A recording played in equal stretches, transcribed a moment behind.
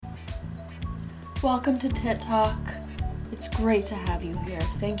Welcome to Tittok. It's great to have you here.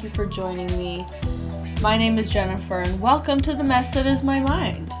 Thank you for joining me. My name is Jennifer, and welcome to the mess that is my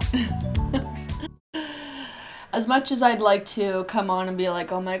mind. As much as I'd like to come on and be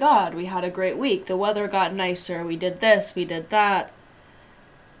like, oh my god, we had a great week, the weather got nicer, we did this, we did that.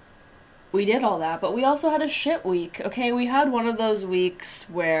 We did all that, but we also had a shit week, okay? We had one of those weeks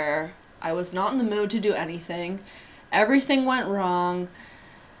where I was not in the mood to do anything. Everything went wrong.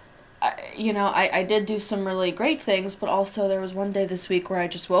 I did do some really great things, but also there was one day this week where I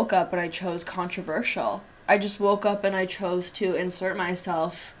just woke up and I chose controversial. I just woke up and I chose to insert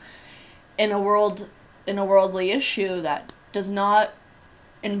myself in a worldly issue that does not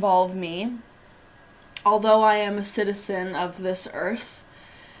involve me. Although I am a citizen of this earth,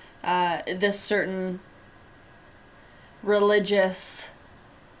 this certain religious,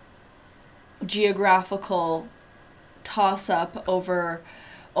 geographical toss-up over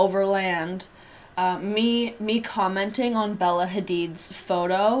land, me commenting on Bella Hadid's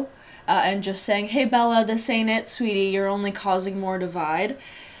photo and just saying, hey Bella, this ain't it, sweetie, you're only causing more divide,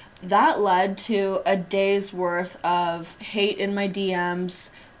 that led to a day's worth of hate in my DMs,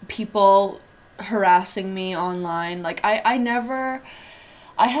 people harassing me online. Like, I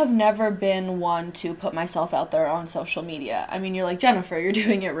have never been one to put myself out there on social media. I mean, you're like, Jennifer, you're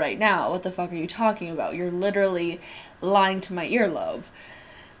doing it right now. What the fuck are you talking about? You're literally lying to my earlobe.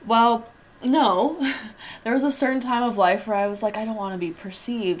 Well, no. There was a certain time of life where I was like, I don't want to be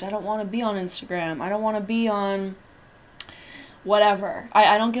perceived. I don't want to be on Instagram. I don't want to be on whatever.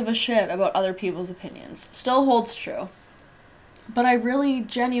 I don't give a shit about other people's opinions. Still holds true. But I really,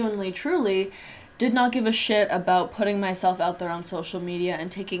 genuinely, truly did not give a shit about putting myself out there on social media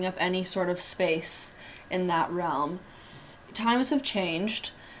and taking up any sort of space in that realm. Times have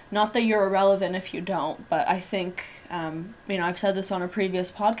changed. Not that you're irrelevant if you don't, but I think, I've said this on a previous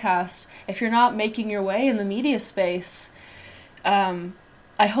podcast, if you're not making your way in the media space, I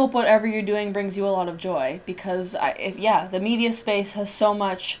hope whatever you're doing brings you a lot of joy, because the media space has so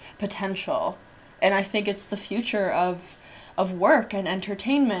much potential, and I think it's the future of work and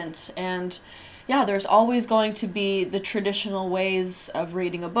entertainment, and there's always going to be the traditional ways of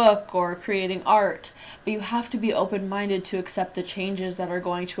reading a book or creating art, but you have to be open-minded to accept the changes that are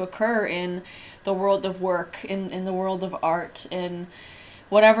going to occur in the world of work, in the world of art, in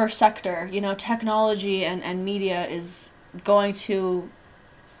whatever sector. Technology and media is going to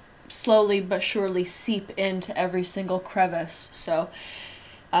slowly but surely seep into every single crevice. So,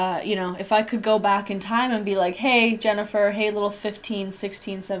 if I could go back in time and be like, hey, Jennifer, hey, little 15,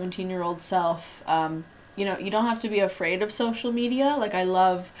 16, 17-year-old self, you don't have to be afraid of social media. Like, I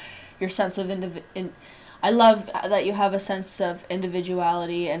love your sense of I love that you have a sense of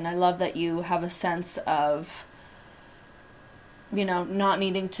individuality, and I love that you have a sense of, not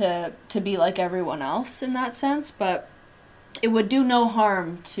needing to be like everyone else in that sense, but it would do no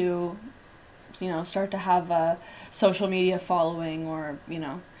harm to start to have a social media following, or,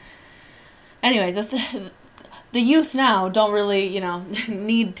 Anyway, the youth now don't really,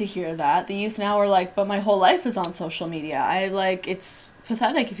 need to hear that. The youth now are like, but my whole life is on social media. It's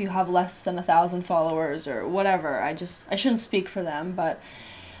pathetic if you have less than 1,000 followers or whatever. I shouldn't speak for them, but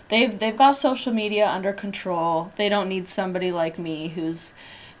they've got social media under control. They don't need somebody like me who's,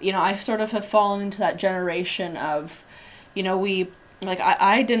 I sort of have fallen into that generation of,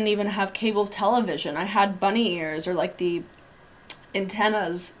 I didn't even have cable television. I had bunny ears, or like the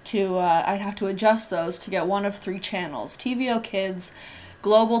antennas to, I'd have to adjust those to get one of 3 channels: TVO Kids,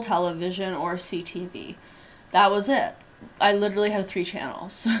 Global Television, or CTV. That was it. I literally had 3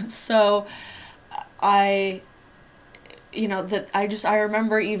 channels. So I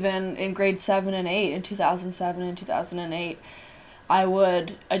remember even in grade 7 and 8, in 2007 and 2008, I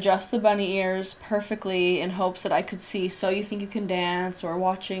would adjust the bunny ears perfectly in hopes that I could see So You Think You Can Dance, or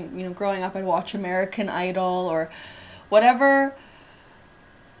watching, growing up I'd watch American Idol, or whatever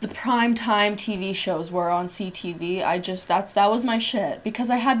the prime time TV shows were on CTV. That was my shit, because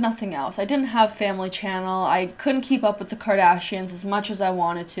I had nothing else. I didn't have Family Channel. I couldn't keep up with the Kardashians as much as I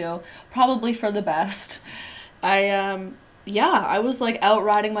wanted to, probably for the best. I was like out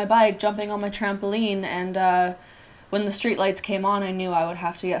riding my bike, jumping on my trampoline, and when the streetlights came on, I knew I would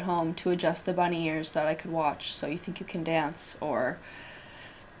have to get home to adjust the bunny ears that I could watch So You Think You Can Dance, or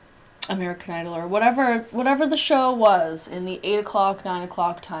American Idol, or whatever the show was in the 8 o'clock, 9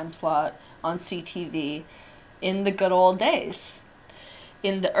 o'clock time slot on CTV in the good old days,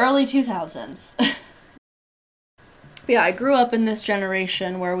 in the early 2000s. I grew up in this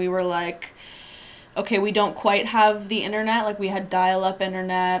generation where we were like, okay, we don't quite have the internet. Like, we had dial-up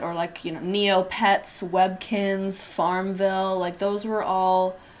internet, or like, Neopets, Webkins, Farmville. Like, those were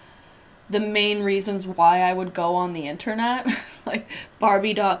all the main reasons why I would go on the internet, like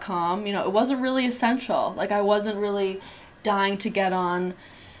Barbie.com, you know, it wasn't really essential. Like, I wasn't really dying to get on,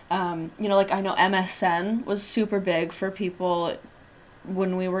 you know, like, I know MSN was super big for people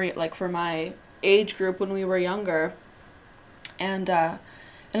when we were, like, for my age group when we were younger. And I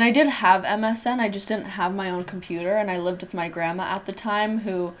did have MSN, I just didn't have my own computer, and I lived with my grandma at the time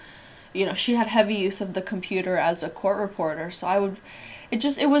who, you know, she had heavy use of the computer as a court reporter, so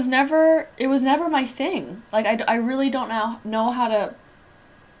it was never my thing. Like, I really don't know how to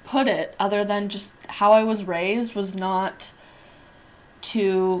put it other than just how I was raised was not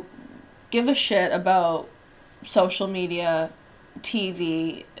to give a shit about social media,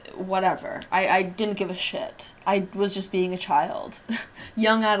 TV, whatever. I didn't give a shit. I was just being a child,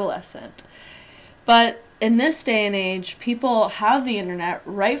 young adolescent. But in this day and age, people have the internet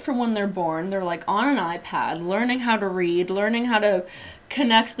right from when they're born. They're like on an iPad, learning how to read, learning how to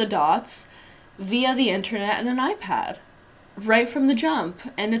connect the dots via the internet and an iPad right from the jump.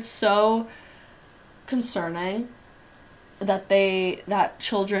 And it's so concerning that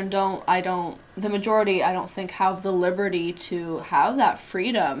children the majority, I don't think, have the liberty to have that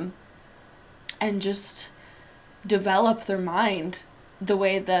freedom and just develop their mind the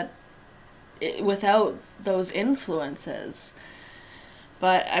way that without those influences.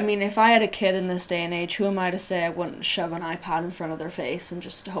 But, I mean, if I had a kid in this day and age, who am I to say I wouldn't shove an iPad in front of their face and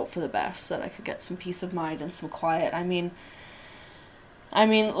just hope for the best, that I could get some peace of mind and some quiet. I mean,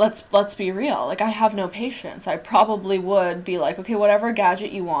 let's be real. Like, I have no patience. I probably would be like, okay, whatever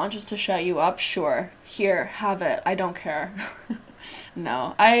gadget you want just to shut you up, sure. Here, have it. I don't care.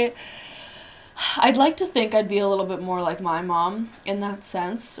 No. I'd like to think I'd be a little bit more like my mom in that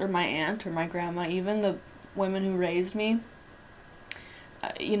sense, or my aunt, or my grandma, even the women who raised me.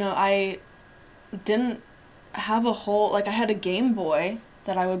 You know, I didn't have I had a Game Boy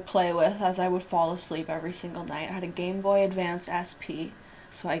that I would play with as I would fall asleep every single night. I had a Game Boy Advance SP,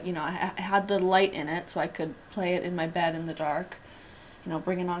 so I had the light in it so I could play it in my bed in the dark, you know,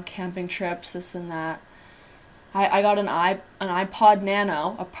 bringing on camping trips, this and that. I got an iPod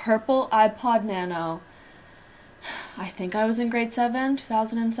Nano, a purple iPod Nano. I think I was in grade 7,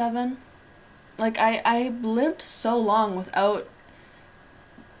 2007. Like, I lived so long without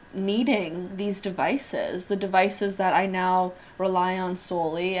needing these devices, the devices that I now rely on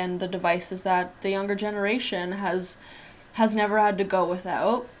solely, and the devices that the younger generation has never had to go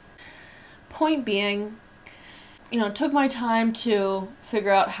without. Point being, you know, it took my time to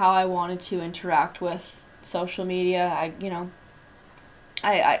figure out how I wanted to interact with social media.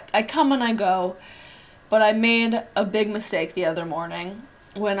 I come and I go, but I made a big mistake the other morning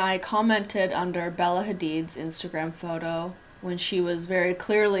when I commented under Bella Hadid's Instagram photo when she was very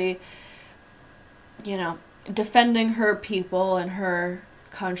clearly, you know, defending her people and her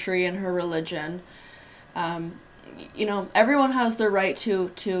country and her religion. You know, everyone has the right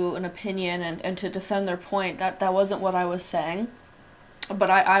to an opinion and to defend their point. That wasn't what I was saying. But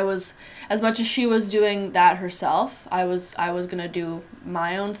I was, as much as she was doing that herself, I was gonna do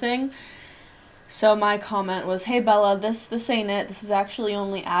my own thing. So my comment was, "Hey Bella, this ain't it. This is actually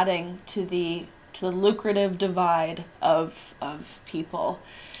only adding to the lucrative divide of people."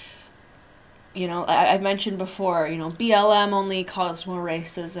 You know, I've mentioned before, you know, BLM only caused more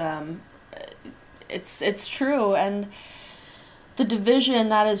racism. It's true, and the division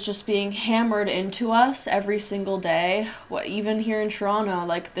that is just being hammered into us every single day. Even here in Toronto,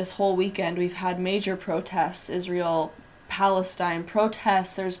 like this whole weekend, we've had major protests, Israel-Palestine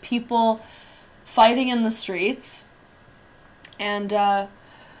protests. There's people fighting in the streets, and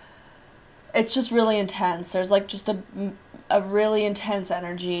it's just really intense. There's like just a really intense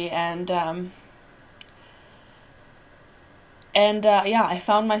energy, and yeah, I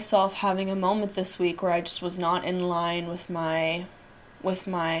found myself having a moment this week where I just was not in line with my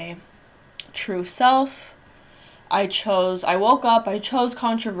true self. I woke up, I chose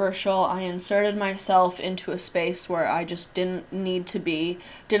controversial, I inserted myself into a space where I just didn't need to be,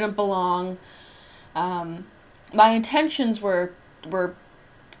 didn't belong. My intentions were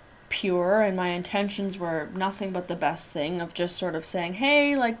pure, and my intentions were nothing but the best thing of just sort of saying,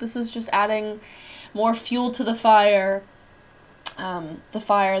 hey, like, this is just adding more fuel to the fire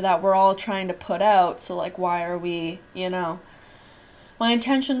that we're all trying to put out, so, like, why are we, you know, my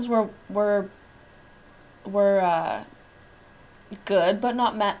intentions were good, but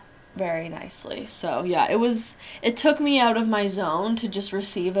not met very nicely. So yeah, it took me out of my zone to just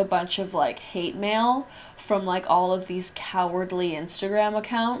receive a bunch of like hate mail from like all of these cowardly Instagram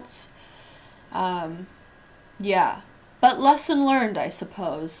accounts. Yeah, but lesson learned, I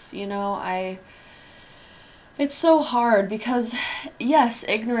suppose. You know, It's so hard because, yes,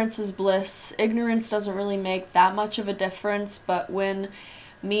 ignorance is bliss. Ignorance doesn't really make that much of a difference, but when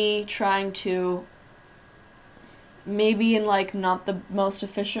me trying to, maybe in like not the most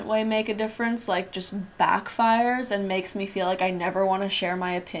efficient way, make a difference, like just backfires and makes me feel like I never want to share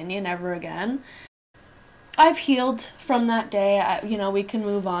my opinion ever again. I've healed from that day. We can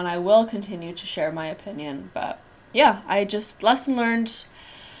move on. I will continue to share my opinion, but yeah, I just, lesson learned.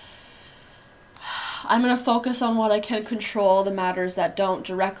 I'm going to focus on what I can control, the matters that don't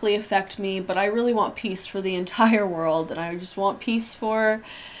directly affect me, but I really want peace for the entire world, and I just want peace for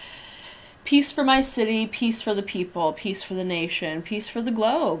my city, peace for the people, peace for the nation, peace for the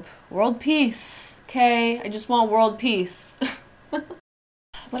globe. World peace. Okay? I just want world peace.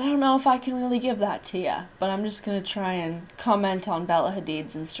 But I don't know if I can really give that to you. But I'm just going to try and comment on Bella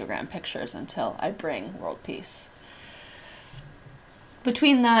Hadid's Instagram pictures until I bring world peace.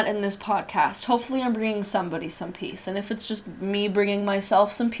 Between that and this podcast, hopefully I'm bringing somebody some peace. And if it's just me bringing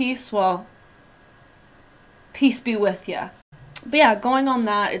myself some peace, well, peace be with you. But yeah, going on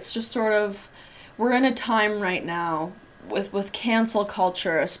that, it's just sort of, we're in a time right now with cancel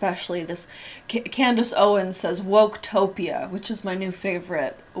culture, especially this. Candace Owens says woketopia, which is my new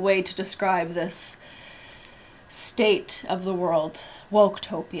favorite way to describe this state of the world.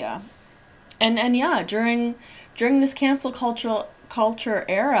 Woketopia. And yeah, during this cancel culture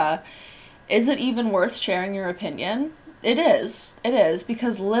era, is it even worth sharing your opinion? It is,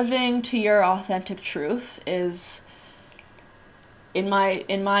 because living to your authentic truth is, in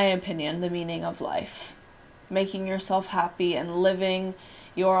my opinion, the meaning of life. Making yourself happy and living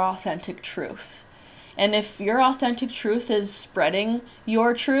your authentic truth. And if your authentic truth is spreading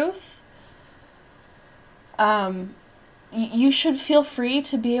your truth, you should feel free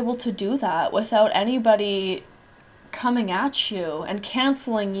to be able to do that without anybody coming at you and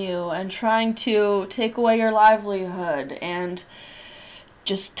canceling you and trying to take away your livelihood and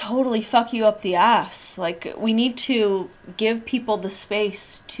just totally fuck you up the ass. Like, we need to give people the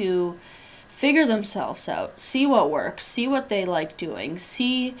space to figure themselves out, see what works, see what they like doing,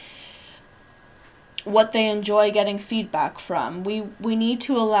 see what they enjoy getting feedback from. We need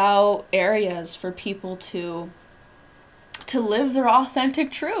to allow areas for people to live their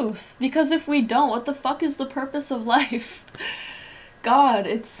authentic truth. Because if we don't, what the fuck is the purpose of life? God,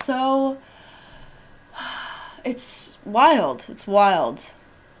 it's wild. It's wild.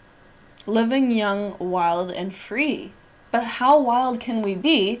 Living young, wild, and free. But how wild can we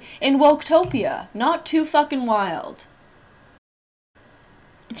be in woketopia? Not too fucking wild.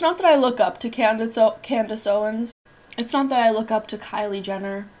 It's not that I look up to Candace Owens. It's not that I look up to Kylie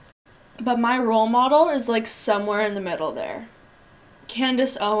Jenner. But my role model is like somewhere in the middle there.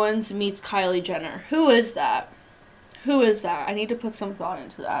 Candace Owens meets Kylie Jenner. Who is that? I need to put some thought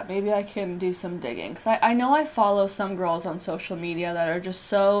into that. Maybe I can do some digging. Because I know I follow some girls on social media that are just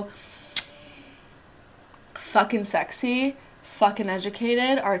so fucking sexy, fucking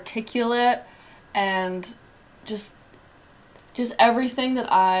educated, articulate, and just everything that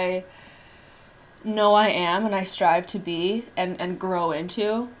I know I am and I strive to be and grow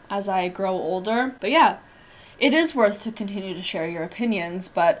into as I grow older. But yeah, it is worth to continue to share your opinions,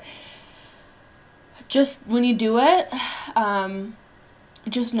 but just when you do it,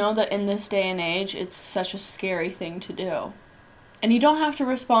 just know that in this day and age, it's such a scary thing to do. And you don't have to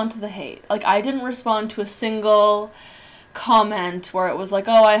respond to the hate. Like, I didn't respond to a single comment where it was like,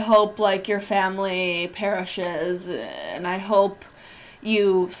 oh, I hope, like, your family perishes, and I hope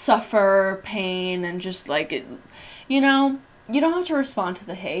you suffer pain, and just, like, it, you don't have to respond to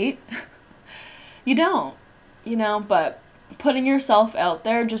the hate. You don't, but putting yourself out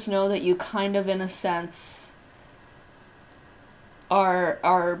there, just know that you kind of, in a sense,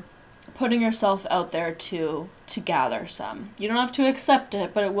 are putting yourself out there to gather some. You don't have to accept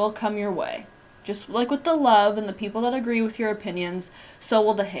it, but it will come your way. Just like with the love and the people that agree with your opinions, so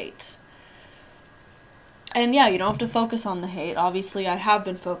will the hate. And yeah, you don't have to focus on the hate. Obviously, I have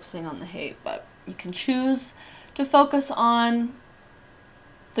been focusing on the hate, but you can choose to focus on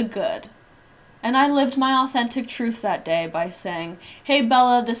the good. And I lived my authentic truth that day by saying, hey,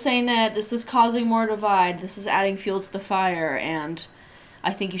 Bella, this ain't it. This is causing more divide. This is adding fuel to the fire, and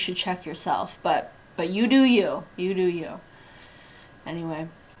I think you should check yourself. But you do you. You do you. Anyway,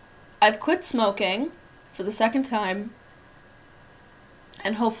 I've quit smoking for the second time,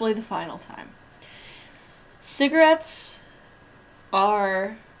 and hopefully the final time. Cigarettes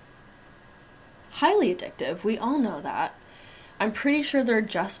are highly addictive. We all know that. I'm pretty sure they're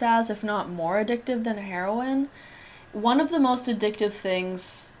just as, if not more, addictive than heroin. One of the most addictive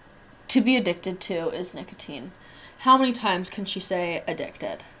things to be addicted to is nicotine. How many times can she say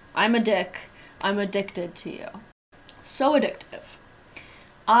addicted? I'm a dick. I'm addicted to you. So addictive.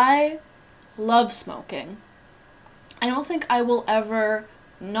 I love smoking. I don't think I will ever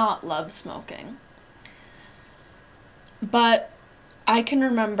not love smoking. But I can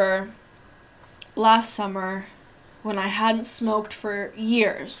remember last summer when I hadn't smoked for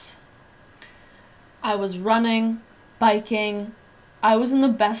years. I was running, biking. I was in the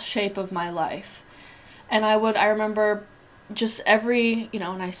best shape of my life. And I remember just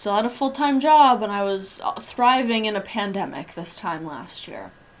and I still had a full-time job, and I was thriving in a pandemic this time last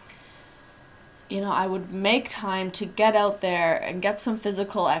year. I would make time to get out there and get some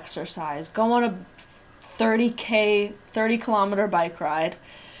physical exercise, go on a 30 kilometer bike ride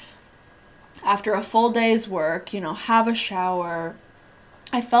after a full day's work, have a shower.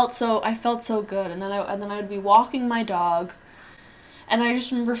 I felt so good. And then I would be walking my dog, and I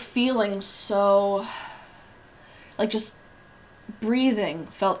just remember feeling so, just breathing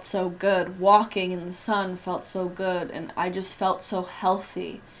felt so good. Walking in the sun felt so good, and I just felt so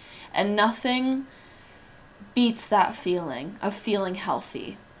healthy. And nothing beats that feeling of feeling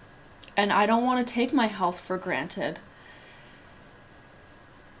healthy. And I don't want to take my health for granted.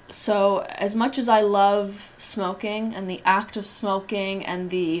 So as much as I love smoking and the act of smoking and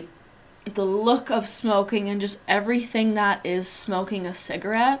the look of smoking and just everything that is smoking a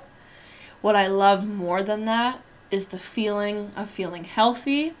cigarette, what I love more than that is the feeling of feeling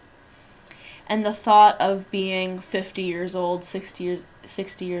healthy and the thought of being 50 years old, 60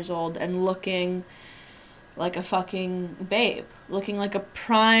 years old and looking like a fucking babe, looking like a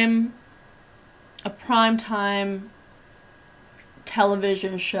prime time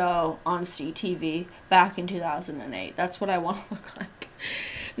television show on CTV back in 2008. That's what I want to look like.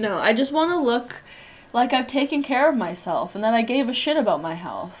 No, I just want to look like I've taken care of myself and that I gave a shit about my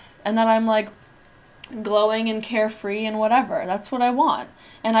health and that I'm glowing and carefree and whatever. That's what I want.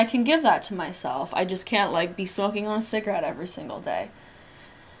 And I can give that to myself. I just can't be smoking on a cigarette every single day.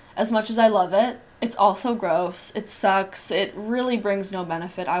 As much as I love it, it's also gross. It sucks. It really brings no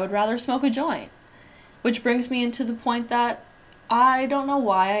benefit. I would rather smoke a joint. Which brings me into the point that I don't know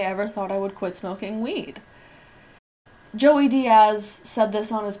why I ever thought I would quit smoking weed. Joey Diaz said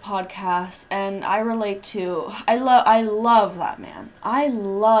this on his podcast, and I relate to. I love that man. I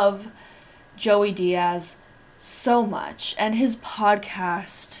love Joey Diaz so much, and his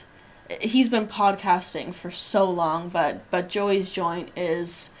podcast. He's been podcasting for so long, but Joey's joint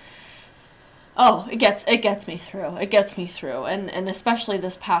is. Oh, it gets me through. It gets me through, and especially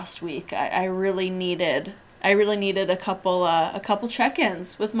this past week, I really needed a couple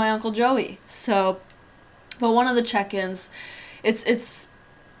check-ins with my Uncle Joey. So, but one of the check-ins, it's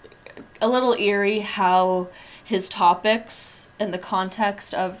a little eerie how his topics and the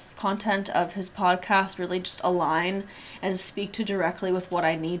content of his podcast really just align and speak to directly with what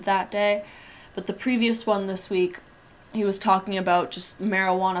I need that day. But the previous one this week, he was talking about just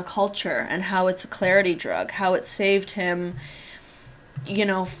marijuana culture and how it's a clarity drug, how it saved him,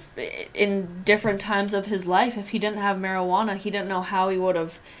 in different times of his life. If he didn't have marijuana, he didn't know how he would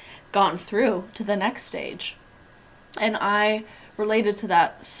have gotten through to the next stage. And I related to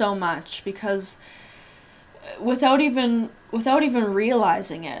that so much because without even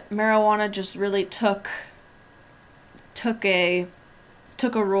realizing it, marijuana just really took a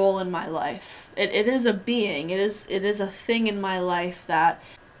role in my life. It is a being. It is a thing in my life that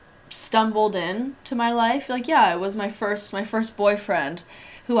stumbled into my life. It was my first boyfriend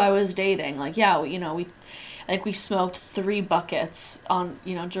who I was dating. We smoked 3 buckets on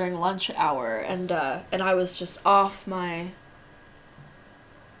during lunch hour, and I was just off my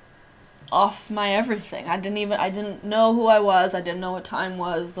everything. I didn't know who I was. I didn't know what time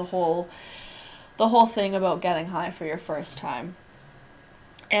was. The whole thing about getting high for your first time.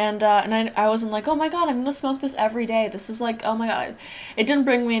 And I wasn't oh my god, I'm going to smoke this every day. This is oh my god. It didn't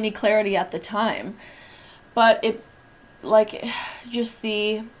bring me any clarity at the time. But it,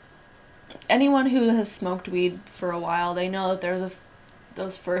 anyone who has smoked weed for a while, they know that there's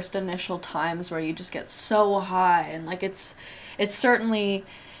those first initial times where you just get so high. And, it's certainly,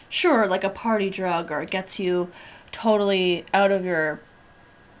 sure, a party drug, or it gets you totally out of your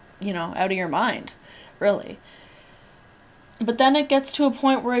mind, really. But then it gets to a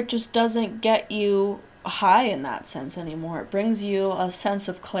point where it just doesn't get you high in that sense anymore. It brings you a sense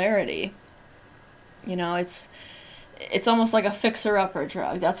of clarity. It's almost like a fixer-upper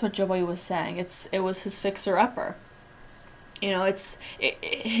drug. That's what Joey was saying. It was his fixer-upper. It's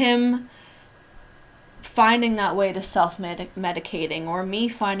him finding that way to self-medicating, or me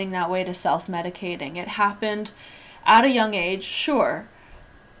finding that way to self-medicating. It happened at a young age, sure.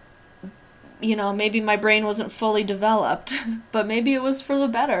 Maybe my brain wasn't fully developed, but maybe it was for the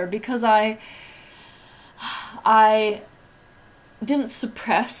better, because I I didn't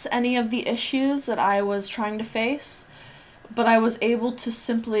suppress any of the issues that I was trying to face, but I was able to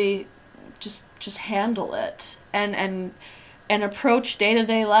simply just handle it and approach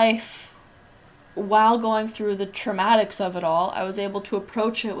day-to-day life while going through the traumatics of it all. I was able to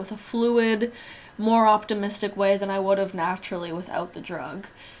approach it with a fluid, more optimistic way than I would have naturally without the drug.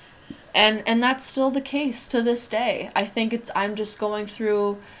 And that's still the case to this day. I think I'm just going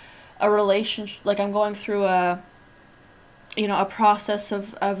through a relationship, like I'm going through a process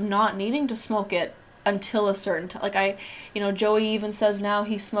of not needing to smoke it until a certain time. Like Joey even says now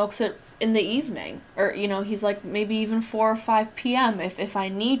he smokes it in the evening, or he's like maybe even 4 or 5 p.m. if I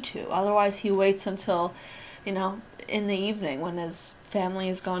need to. Otherwise he waits until in the evening when his family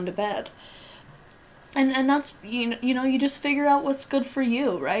has gone to bed. And that's you just figure out what's good for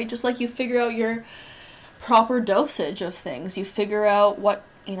you, right? Just like you figure out your proper dosage of things. You figure out what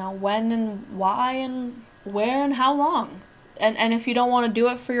when and why and where and how long. And if you don't want to do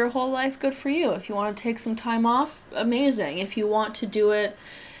it for your whole life, good for you. If you want to take some time off, amazing. If you want to do it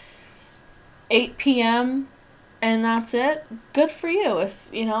 8 p.m. and that's it, good for you. If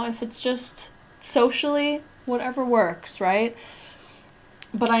it's just socially, whatever works, right?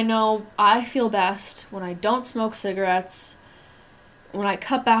 But I know I feel best when I don't smoke cigarettes, when I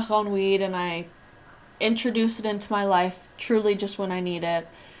cut back on weed and I introduce it into my life truly just when I need it.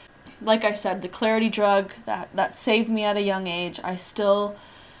 Like I said, the clarity drug that saved me at a young age, I still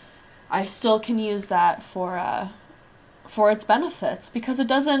can use that for its benefits, because it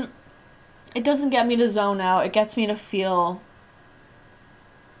doesn't get me to zone out. It gets me to feel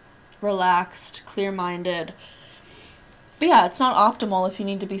relaxed, clear-minded. But yeah, it's not optimal if you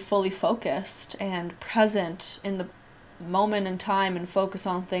need to be fully focused and present in the moment in time and focus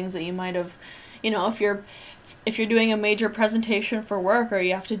on things that you might have, if you're doing a major presentation for work or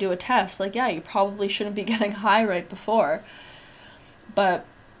you have to do a test, like, yeah, you probably shouldn't be getting high right before. But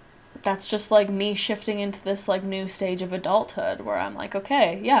that's just like me shifting into this like new stage of adulthood where I'm like,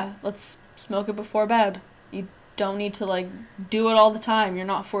 okay, yeah, let's smoke it before bed. You don't need to like do it all the time. You're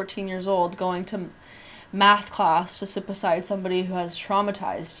not 14 years old going to math class to sit beside somebody who has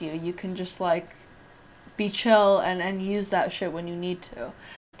traumatized you. You can just like be chill and use that shit when you need to.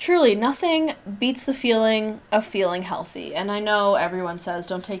 Truly, nothing beats the feeling of feeling healthy. And I know everyone says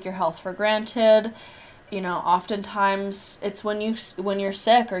don't take your health for granted. Oftentimes it's when you're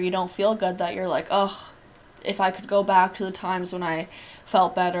sick or you don't feel good that you're like, ugh, if I could go back to the times when I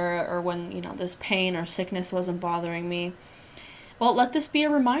felt better or when, this pain or sickness wasn't bothering me. Well, let this be a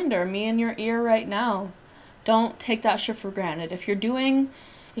reminder, me in your ear right now. Don't take that shit for granted. If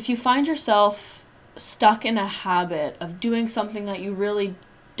you find yourself stuck in a habit of doing something that you really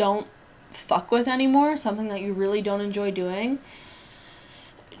don't fuck with anymore, something that you really don't enjoy doing,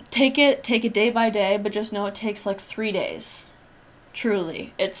 take it day by day, but just know it takes like 3 days.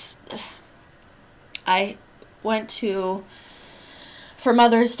 Truly. I went to, for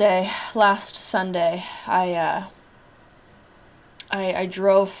Mother's Day last Sunday, I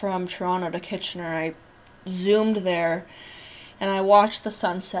drove from Toronto to Kitchener. I zoomed there and I watched the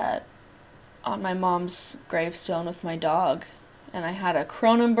sunset on my mom's gravestone with my dog. And I had a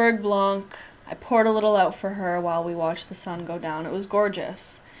Kronenberg Blanc. I poured a little out for her while we watched the sun go down. It was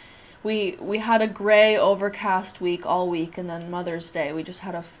gorgeous. We had a gray, overcast week all week, and then Mother's Day, we just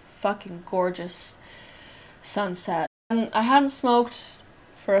had a fucking gorgeous sunset. And I hadn't smoked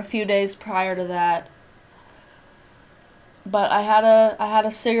for a few days prior to that, but I had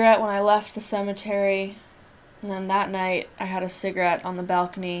a cigarette when I left the cemetery, and then that night I had a cigarette on the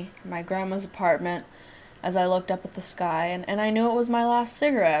balcony in my grandma's apartment as I looked up at the sky, and I knew it was my last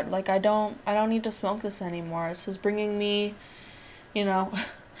cigarette. Like, I don't need to smoke this anymore. This is bringing me,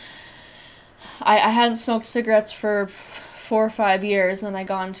 I hadn't smoked cigarettes for 4 or 5 years, and then I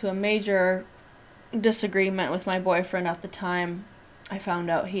got into a major disagreement with my boyfriend at the time. I found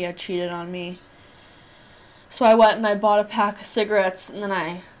out he had cheated on me. So I went and I bought a pack of cigarettes, and then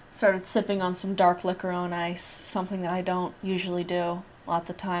I started sipping on some dark liquor on ice, something that I don't usually do. Well, at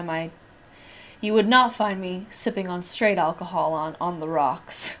the time, you would not find me sipping on straight alcohol on the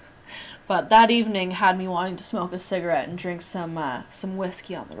rocks. But that evening had me wanting to smoke a cigarette and drink some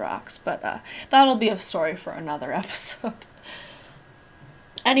whiskey on the rocks. But that'll be a story for another episode.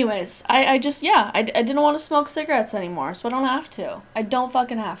 Anyways, I didn't want to smoke cigarettes anymore, so I don't have to. I don't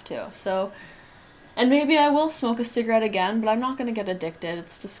fucking have to. So, and maybe I will smoke a cigarette again, but I'm not going to get addicted.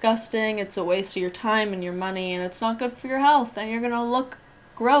 It's disgusting, it's a waste of your time and your money, and it's not good for your health, and you're going to look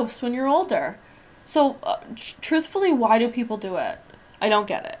gross when you're older. So, truthfully, why do people do it? I don't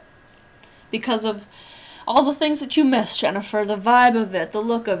get it. Because of all the things that you miss, Jennifer, the vibe of it, the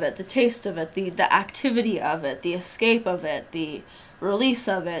look of it, the taste of it, the activity of it, the escape of it, the release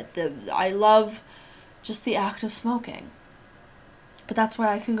of it. I love just the act of smoking. But that's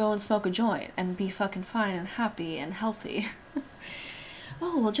why I can go and smoke a joint and be fucking fine and happy and healthy.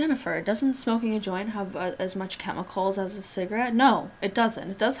 Oh, well, Jennifer, doesn't smoking a joint have as much chemicals as a cigarette? No, it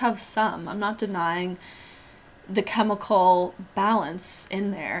doesn't. It does have some. I'm not denying the chemical balance in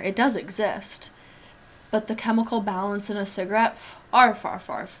there. It does exist. But the chemical balance in a cigarette far, far,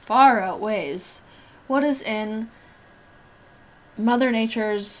 far, far outweighs what is in Mother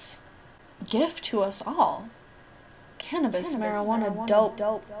Nature's gift to us all. Cannabis, marijuana,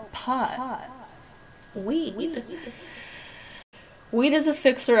 dope, pot, weed. Weed is a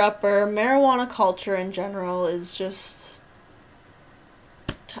fixer-upper. Marijuana culture in general is just...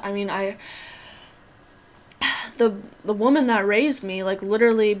 I mean, the woman that raised me, like,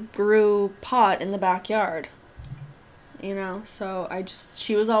 literally grew pot in the backyard. You know? So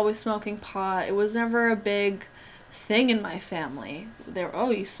she was always smoking pot. It was never a big thing in my family.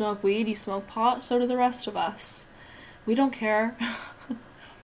 Oh, you smoke weed, you smoke pot, so do the rest of us. We don't care.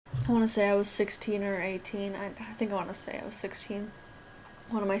 I want to say I was 16 or 18. I think I want to say I was 16.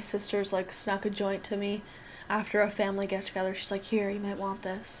 One of my sisters, like, snuck a joint to me after a family get-together. She's like, here, you might want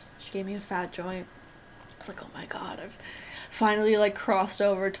this. She gave me a fat joint. I was like, oh my god, I've finally, like, crossed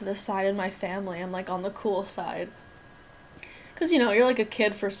over to this side of my family. I'm, like, on the cool side. Because, you know, you're, like, a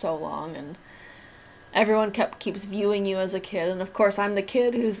kid for so long, and everyone keeps viewing you as a kid. And, of course, I'm the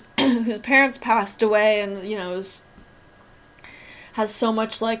kid whose parents passed away and, you know, has so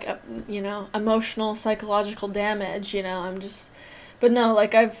much, like, you know, emotional, psychological damage, you know. But no,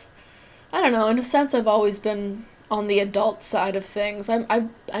 like, I don't know, in a sense, I've always been on the adult side of things. I've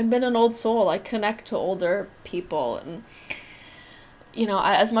been an old soul. I connect to older people, and, you know,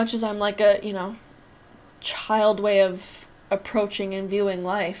 as much as I'm like a, you know, child way of approaching and viewing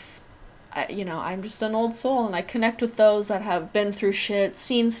life, I'm just an old soul, and I connect with those that have been through shit,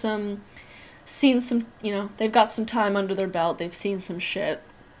 seen some, you know, they've got some time under their belt, they've seen some shit.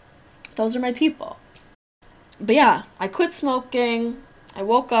 Those are my people. But yeah, I quit smoking. I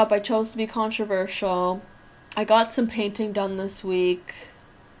woke up. I chose to be controversial. I got some painting done this week.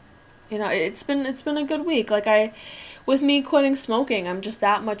 You know, it's been a good week. Like, with me quitting smoking, I'm just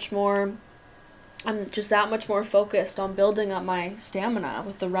that much more focused on building up my stamina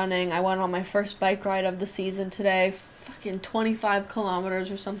with the running. I went on my first bike ride of the season today. Fucking 25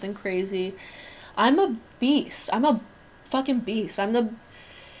 kilometers or something crazy. I'm a beast. I'm a fucking beast. I'm the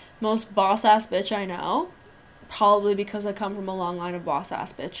most boss-ass bitch I know. Probably because I come from a long line of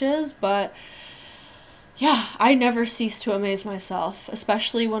boss-ass bitches, but yeah, I never cease to amaze myself,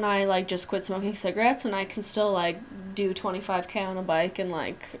 especially when I, like, just quit smoking cigarettes and I can still, like, do 25K on a bike in,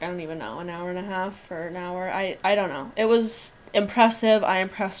 like, I don't even know, an hour and a half or an hour. I don't know. It was impressive. I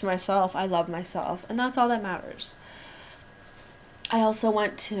impressed myself. I love myself, and that's all that matters. I also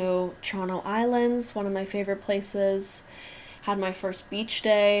went to Toronto Islands, one of my favorite places, had my first beach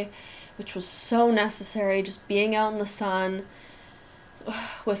day, which was so necessary, just being out in the sun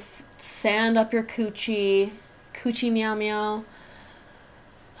with sand up your coochie meow meow,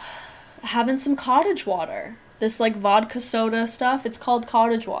 having some cottage water. This, like, vodka soda stuff, it's called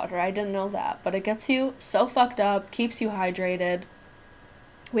cottage water. I didn't know that, but it gets you so fucked up, keeps you hydrated.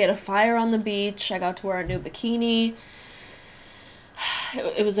 We had a fire on the beach. I got to wear a new bikini.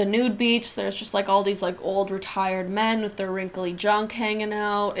 It was a nude beach. There's just, like, all these, like, old retired men with their wrinkly junk hanging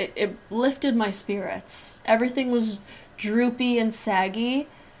out. It lifted my spirits. Everything was droopy and saggy,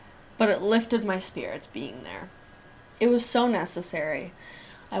 but it lifted my spirits being there. It was so necessary.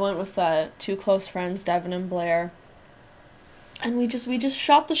 I went with two close friends, Devin and Blair, and we just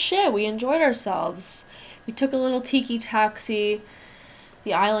shot the shit. We enjoyed ourselves. We took a little tiki taxi.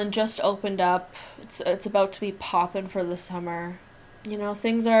 The island just opened up. It's about to be poppin' for the summer. You know,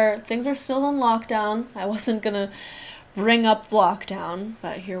 things are still in lockdown. I wasn't gonna bring up lockdown,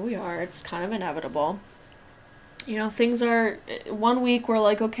 but here we are. It's kind of inevitable. You know, things are, 1 week we're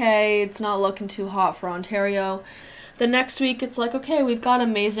like, okay, it's not looking too hot for Ontario. The next week it's like, okay, we've got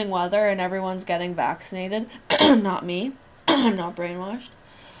amazing weather and everyone's getting vaccinated. Not me. I'm not brainwashed.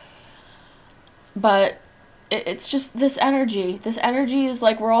 But it's just this energy. This energy is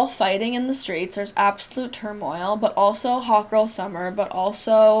like we're all fighting in the streets. There's absolute turmoil, but also hot girl summer, but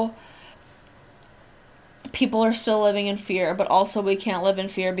also people are still living in fear, but also we can't live in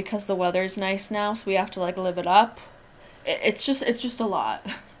fear because the weather's nice now, so we have to, like, live it up. It's just a lot.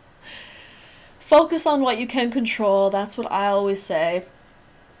 Focus on what you can control. That's what I always say.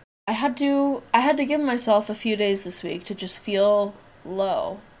 I had to give myself a few days this week to just feel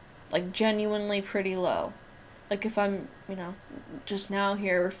low. like genuinely pretty low. Like if I'm, just now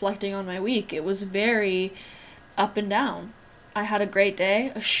here reflecting on my week, it was very up and down. I had a great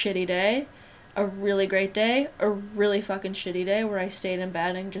day, a shitty day, a really great day, a really fucking shitty day where I stayed in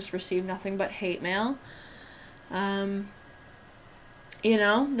bed and just received nothing but hate mail. Then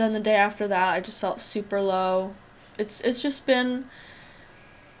the day after that, I just felt super low. It's just been,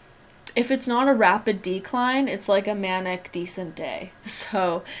 if it's not a rapid decline, it's like a manic decent day.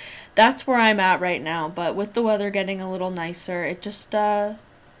 So that's where I'm at right now. But with the weather getting a little nicer, it just, it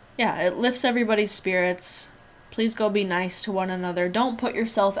lifts everybody's spirits. Please go be nice to one another. Don't put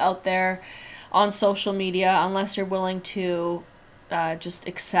yourself out there on social media unless you're willing to just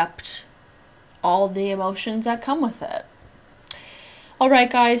accept all the emotions that come with it.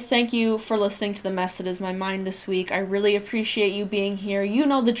 Alright guys, thank you for listening to The Mess That Is My Mind this week. I really appreciate you being here. You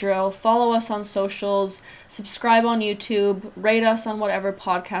know the drill. Follow us on socials, subscribe on YouTube, rate us on whatever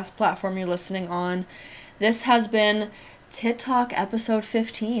podcast platform you're listening on. This has been Tittok episode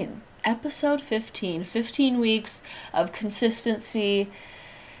 15. Episode 15. 15 weeks of consistency.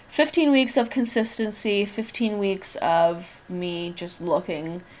 15 weeks of consistency. 15 weeks of me just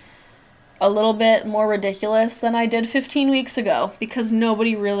looking a little bit more ridiculous than I did 15 weeks ago, because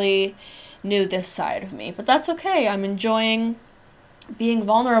nobody really knew this side of me. But that's okay. I'm enjoying being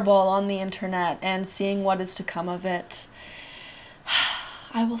vulnerable on the internet and seeing what is to come of it.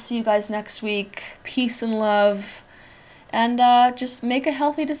 I will see you guys next week. Peace and love. And just make a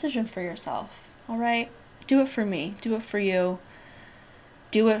healthy decision for yourself. All right? Do it for me. Do it for you.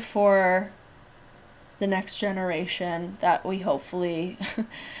 Do it for the next generation that we hopefully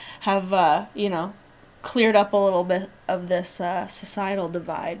have, cleared up a little bit of this societal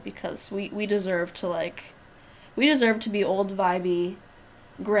divide, because we deserve to be old vibey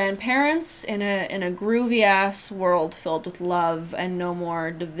grandparents in a groovy ass world filled with love and no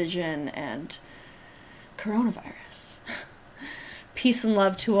more division and coronavirus. Peace and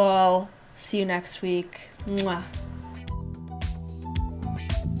love to all. See you next week. Mwah.